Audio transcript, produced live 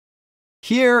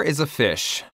Here is a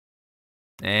fish,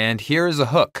 and here is a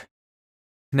hook.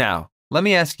 Now, let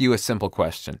me ask you a simple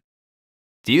question.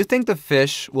 Do you think the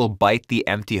fish will bite the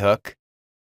empty hook?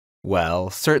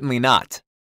 Well, certainly not.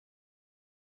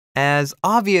 As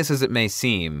obvious as it may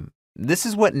seem, this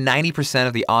is what 90%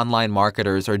 of the online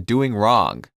marketers are doing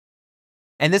wrong.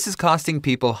 And this is costing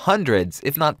people hundreds,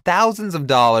 if not thousands of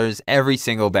dollars every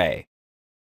single day.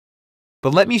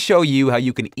 But let me show you how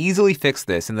you can easily fix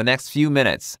this in the next few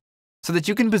minutes so that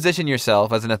you can position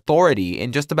yourself as an authority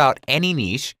in just about any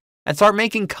niche and start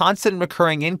making constant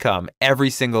recurring income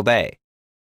every single day.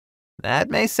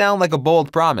 That may sound like a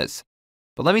bold promise,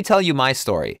 but let me tell you my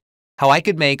story, how I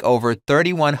could make over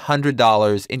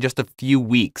 $3,100 in just a few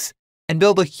weeks and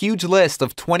build a huge list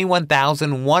of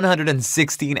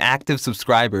 21,116 active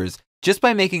subscribers just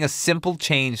by making a simple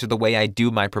change to the way I do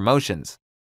my promotions.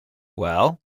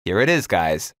 Well, here it is,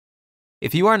 guys.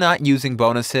 If you are not using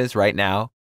bonuses right now,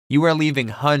 you are leaving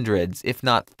hundreds, if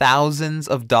not thousands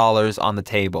of dollars on the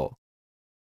table.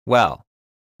 Well,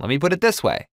 let me put it this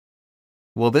way.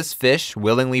 Will this fish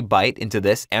willingly bite into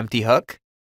this empty hook?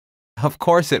 Of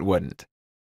course it wouldn't.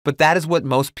 But that is what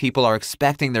most people are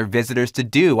expecting their visitors to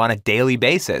do on a daily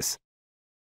basis.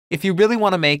 If you really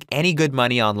want to make any good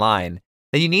money online,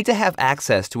 then you need to have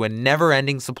access to a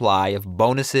never-ending supply of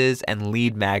bonuses and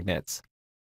lead magnets.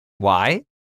 Why?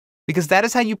 Because that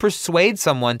is how you persuade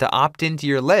someone to opt into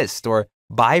your list or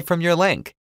buy from your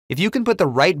link. If you can put the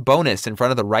right bonus in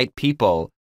front of the right people,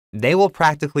 they will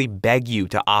practically beg you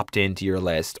to opt into your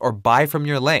list or buy from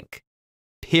your link.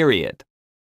 Period.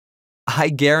 I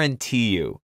guarantee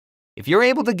you, if you're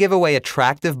able to give away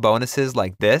attractive bonuses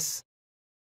like this,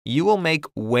 you will make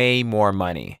way more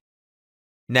money.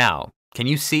 Now, can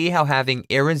you see how having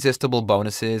irresistible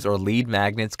bonuses or lead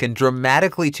magnets can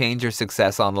dramatically change your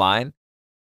success online?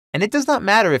 And it does not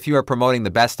matter if you are promoting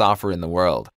the best offer in the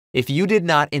world. If you did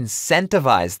not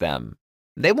incentivize them,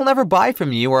 they will never buy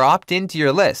from you or opt into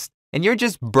your list, and you're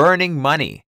just burning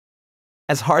money.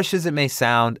 As harsh as it may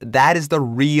sound, that is the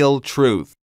real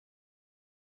truth.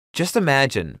 Just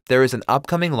imagine there is an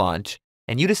upcoming launch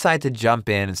and you decide to jump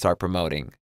in and start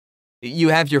promoting. You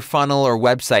have your funnel or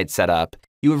website set up,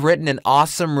 you have written an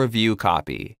awesome review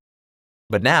copy.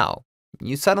 But now,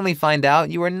 you suddenly find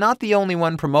out you are not the only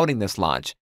one promoting this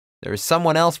launch. There is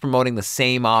someone else promoting the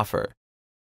same offer.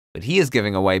 But he is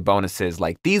giving away bonuses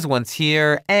like these ones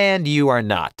here, and you are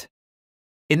not.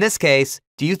 In this case,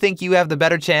 do you think you have the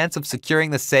better chance of securing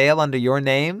the sale under your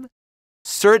name?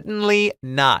 Certainly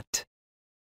not.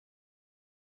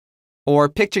 Or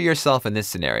picture yourself in this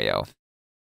scenario.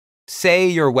 Say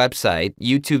your website,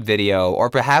 YouTube video, or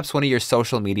perhaps one of your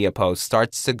social media posts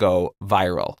starts to go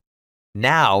viral.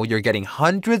 Now you're getting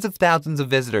hundreds of thousands of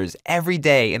visitors every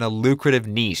day in a lucrative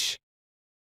niche.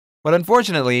 But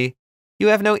unfortunately, you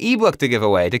have no ebook to give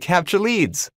away to capture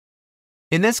leads.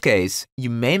 In this case, you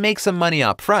may make some money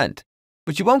up front,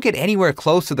 but you won't get anywhere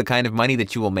close to the kind of money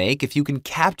that you will make if you can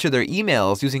capture their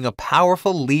emails using a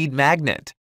powerful lead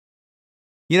magnet.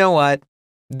 You know what?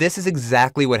 This is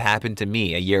exactly what happened to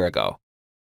me a year ago.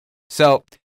 So,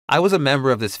 I was a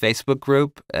member of this Facebook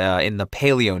group in the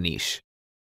paleo niche.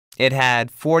 It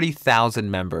had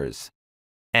 40,000 members,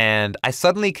 and I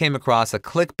suddenly came across a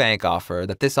ClickBank offer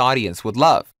that this audience would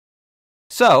love.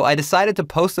 So, I decided to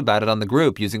post about it on the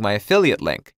group using my affiliate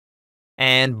link.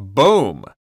 And boom!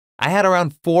 I had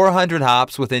around 400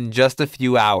 hops within just a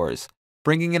few hours,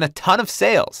 bringing in a ton of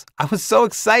sales. I was so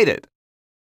excited.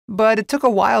 But it took a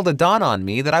while to dawn on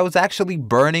me that I was actually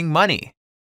burning money.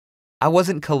 I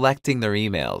wasn't collecting their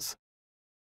emails.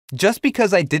 Just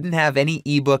because I didn't have any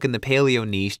ebook in the paleo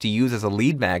niche to use as a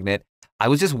lead magnet, I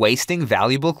was just wasting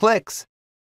valuable clicks.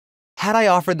 Had I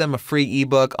offered them a free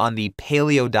ebook on the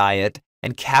paleo diet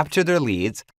and captured their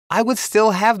leads, I would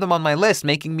still have them on my list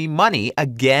making me money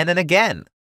again and again.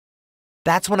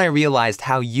 That's when I realized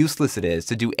how useless it is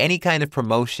to do any kind of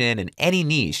promotion in any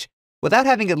niche without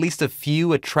having at least a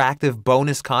few attractive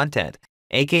bonus content,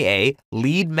 aka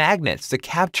lead magnets to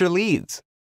capture leads.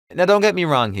 Now don't get me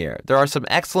wrong here, there are some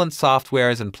excellent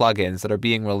softwares and plugins that are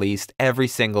being released every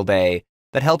single day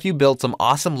that help you build some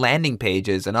awesome landing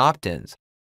pages and opt-ins.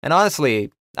 And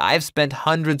honestly, I've spent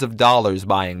hundreds of dollars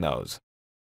buying those.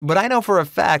 But I know for a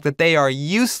fact that they are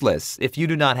useless if you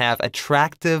do not have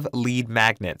attractive lead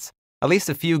magnets, at least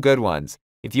a few good ones,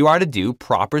 if you are to do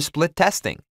proper split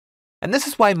testing. And this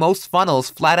is why most funnels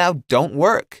flat out don't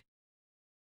work.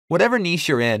 Whatever niche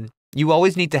you're in, you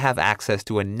always need to have access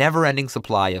to a never-ending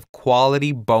supply of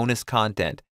quality bonus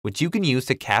content, which you can use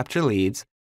to capture leads,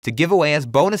 to give away as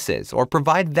bonuses, or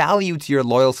provide value to your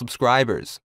loyal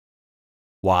subscribers.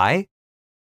 Why?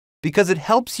 Because it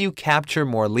helps you capture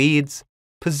more leads,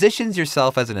 positions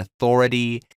yourself as an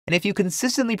authority, and if you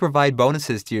consistently provide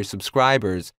bonuses to your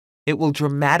subscribers, it will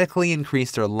dramatically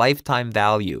increase their lifetime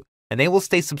value, and they will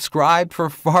stay subscribed for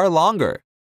far longer.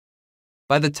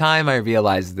 By the time I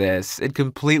realized this, it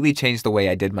completely changed the way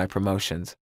I did my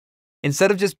promotions. Instead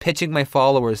of just pitching my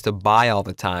followers to buy all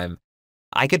the time,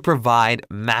 I could provide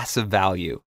massive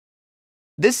value.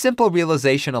 This simple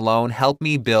realization alone helped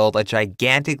me build a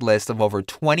gigantic list of over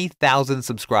 20,000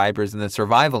 subscribers in the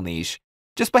survival niche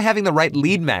just by having the right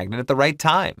lead magnet at the right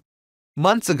time.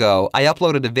 Months ago, I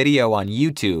uploaded a video on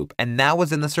YouTube, and that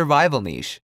was in the survival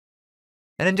niche.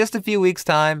 And in just a few weeks'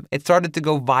 time, it started to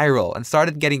go viral and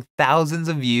started getting thousands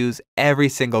of views every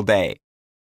single day.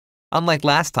 Unlike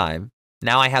last time,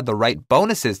 now I had the right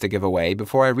bonuses to give away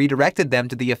before I redirected them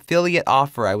to the affiliate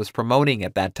offer I was promoting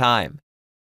at that time.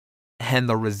 And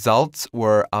the results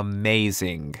were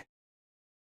amazing.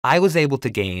 I was able to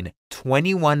gain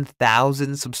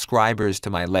 21,000 subscribers to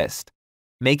my list,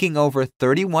 making over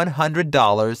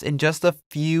 $3,100 in just a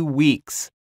few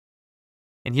weeks.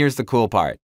 And here's the cool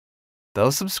part.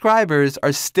 Those subscribers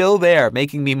are still there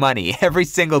making me money every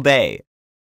single day.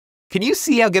 Can you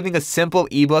see how giving a simple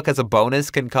ebook as a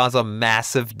bonus can cause a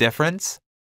massive difference?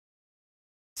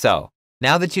 So,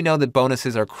 now that you know that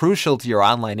bonuses are crucial to your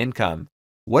online income,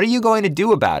 what are you going to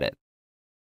do about it?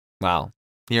 Well,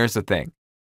 here's the thing.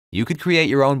 You could create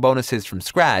your own bonuses from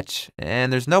scratch,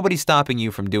 and there's nobody stopping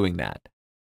you from doing that.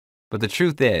 But the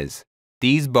truth is,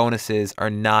 these bonuses are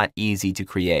not easy to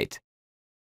create.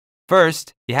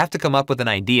 First, you have to come up with an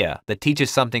idea that teaches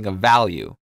something of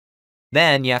value.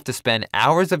 Then you have to spend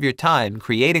hours of your time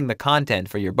creating the content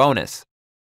for your bonus.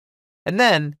 And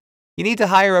then, you need to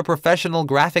hire a professional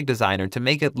graphic designer to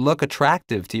make it look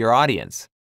attractive to your audience.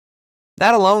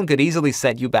 That alone could easily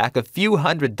set you back a few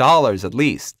 $100s at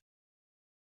least.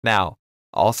 Now,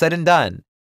 all said and done,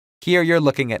 here you're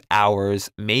looking at hours,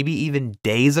 maybe even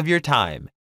days of your time,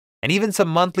 and even some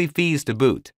monthly fees to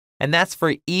boot, and that's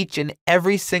for each and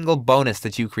every single bonus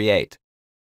that you create.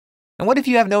 And what if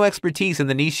you have no expertise in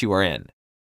the niche you are in?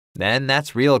 Then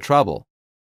that's real trouble.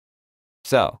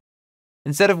 So,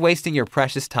 instead of wasting your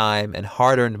precious time and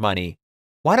hard-earned money,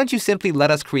 why don't you simply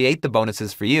let us create the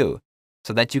bonuses for you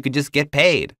so that you can just get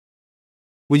paid?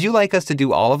 Would you like us to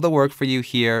do all of the work for you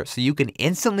here so you can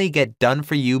instantly get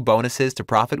done-for-you bonuses to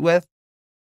profit with?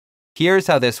 Here's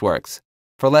how this works.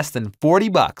 For less than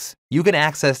 $40, you can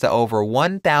access to over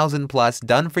 1,000 plus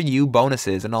done-for-you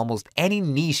bonuses in almost any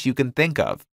niche you can think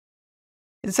of.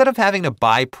 Instead of having to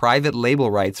buy private label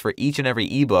rights for each and every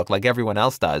ebook like everyone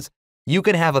else does, you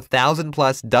can have 1,000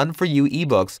 plus done-for-you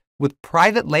ebooks with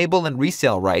private label and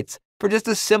resale rights for just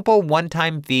a simple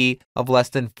one-time fee of less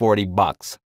than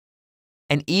 $40.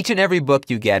 And each and every book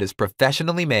you get is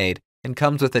professionally made and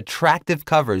comes with attractive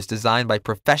covers designed by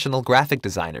professional graphic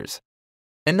designers.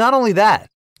 And not only that,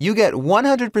 you get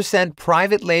 100%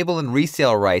 private label and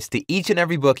resale rights to each and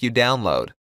every book you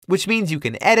download, which means you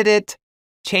can edit it,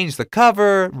 change the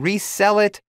cover, resell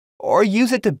it, or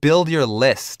use it to build your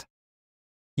list.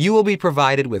 You will be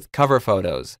provided with cover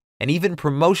photos and even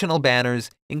promotional banners,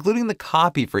 including the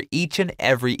copy for each and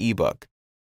every ebook.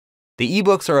 The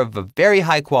ebooks are of a very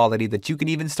high quality that you can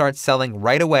even start selling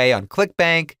right away on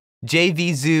ClickBank,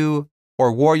 jezuli,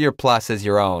 or Warrior Plus as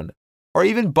your own, or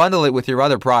even bundle it with your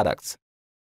other products.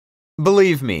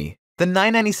 Believe me, the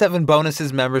 997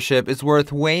 Bonuses membership is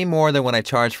worth way more than what I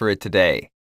charge for it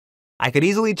today. I could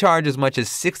easily charge as much as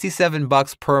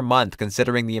 $67 per month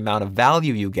considering the amount of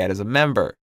value you get as a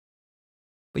member.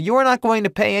 But you are not going to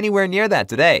pay anywhere near that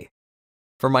today.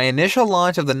 For my initial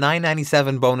launch of the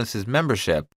 997 Bonuses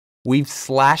membership, we've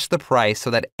slashed the price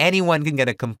so that anyone can get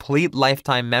a complete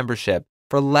lifetime membership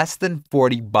for less than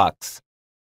 $40.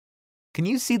 Can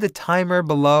you see the timer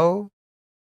below?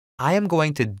 I am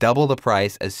going to double the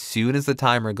price as soon as the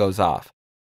timer goes off.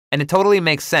 And it totally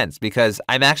makes sense because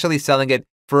I'm actually selling it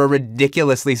for a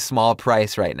ridiculously small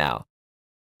price right now.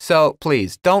 So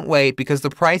please don't wait because the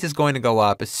price is going to go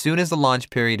up as soon as the launch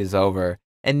period is over,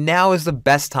 and now is the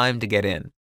best time to get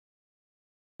in.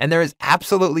 And there is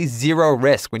absolutely zero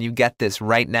risk when you get this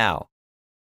right now.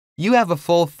 You have a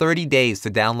full 30 days to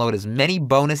download as many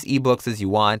bonus ebooks as you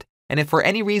want, and if for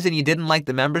any reason you didn't like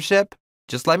the membership,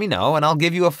 just let me know and I'll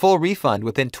give you a full refund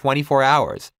within 24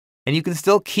 hours. And you can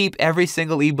still keep every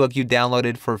single ebook you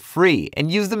downloaded for free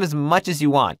and use them as much as you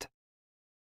want.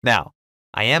 Now,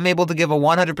 I am able to give a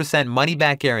 100%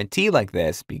 money-back guarantee like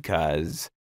this because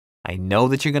I know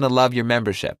that you're going to love your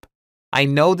membership. I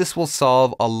know this will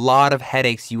solve a lot of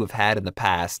headaches you have had in the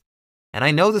past, and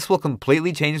I know this will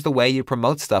completely change the way you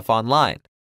promote stuff online.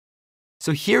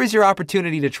 So here is your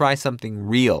opportunity to try something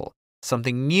real,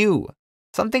 something new,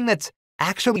 something that's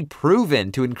actually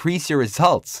proven to increase your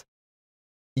results.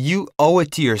 You owe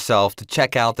it to yourself to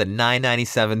check out the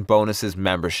 997 Bonuses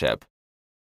membership.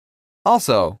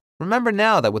 Also, remember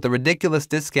now that with a ridiculous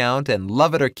discount and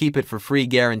love it or keep it for free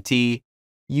guarantee,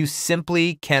 you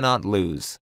simply cannot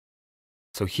lose.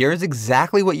 So here's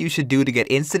exactly what you should do to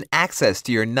get instant access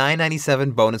to your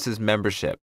 997 Bonuses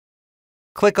membership.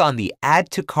 Click on the Add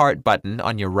to Cart button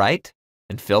on your right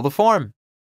and fill the form.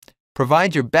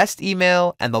 Provide your best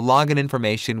email and the login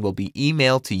information will be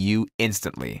emailed to you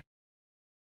instantly.